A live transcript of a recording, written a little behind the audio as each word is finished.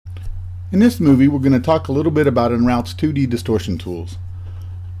In this movie, we're going to talk a little bit about EnRoute's 2D distortion tools.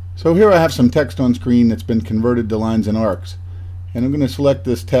 So here I have some text on screen that's been converted to lines and arcs. And I'm going to select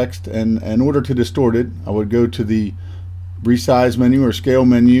this text, and in order to distort it, I would go to the resize menu or scale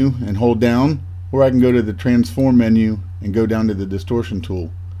menu and hold down, or I can go to the transform menu and go down to the distortion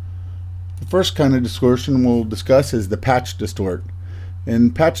tool. The first kind of distortion we'll discuss is the patch distort.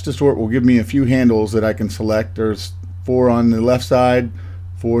 And patch distort will give me a few handles that I can select. There's 4 on the left side,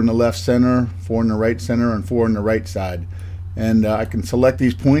 4 in the left center, 4 in the right center, and 4 on the right side. And I can select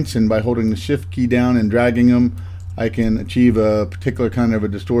these points, and by holding the shift key down and dragging them, I can achieve a particular kind of a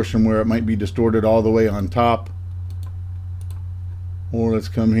distortion where it might be distorted all the way on top. Or let's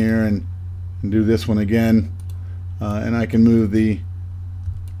come here and do this one again, and I can move these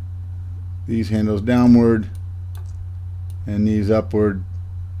handles downward and these upward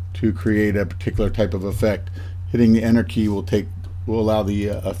to create a particular type of effect. Hitting the enter key will allow the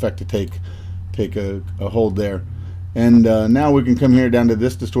effect to take a hold there. And now we can come here down to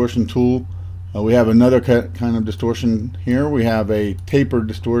this distortion tool. We have another kind of distortion here. We have a tapered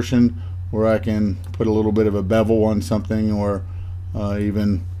distortion where I can put a little bit of a bevel on something, or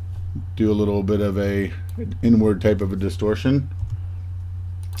even do a little bit of a inward type of a distortion.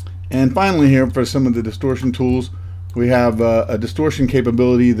 And finally, here for some of the distortion tools, we have a distortion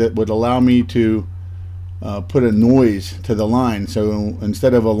capability that would allow me to put a noise to the line. So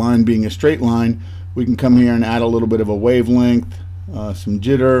instead of a line being a straight line, we can come here and add a little bit of a wavelength, some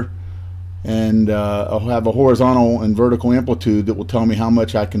jitter, and I'll have a horizontal and vertical amplitude that will tell me how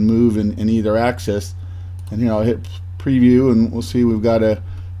much I can move in either axis. And here I'll hit preview, and we'll see we've got a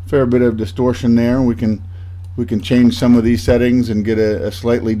fair bit of distortion there. We can change some of these settings and get a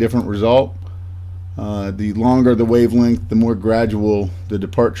slightly different result. The longer the wavelength, the more gradual the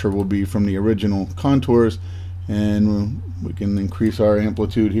departure will be from the original contours, and we can increase our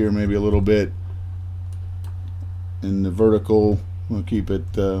amplitude here maybe a little bit. In the vertical, we'll keep it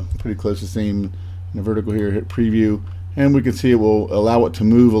pretty close to the same. In the vertical here, hit preview, and we can see it will allow it to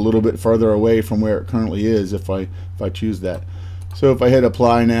move a little bit farther away from where it currently is if I choose that. So if I hit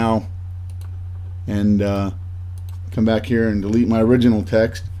apply now and come back here and delete my original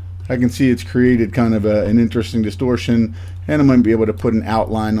text, I can see it's created kind of an interesting distortion, and I might be able to put an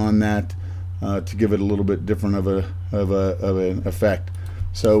outline on that to give it a little bit different of an effect.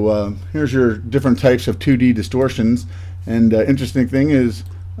 So here's your different types of 2D distortions. And interesting thing is,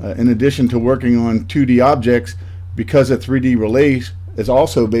 in addition to working on 2D objects, because a 3D relay is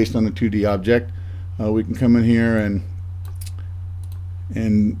also based on a 2D object, we can come in here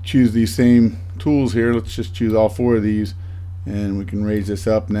and choose these same tools here. Let's just choose all 4 of these, and we can raise this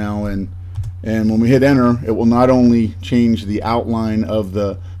up now, and when we hit enter, it will not only change the outline of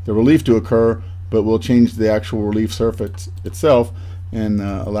the relief to occur, but will change the actual relief surface itself, and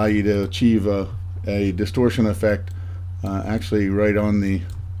allow you to achieve a distortion effect actually right on the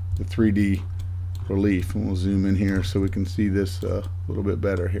 3D relief. And we'll zoom in here so we can see this a little bit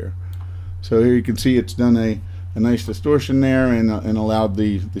better here. So here you can see it's done a nice distortion there, and allowed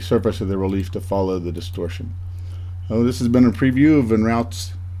the surface of the relief to follow the distortion. This has been a preview of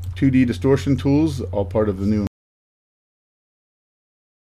EnRoute's 2D distortion tools, all part of the new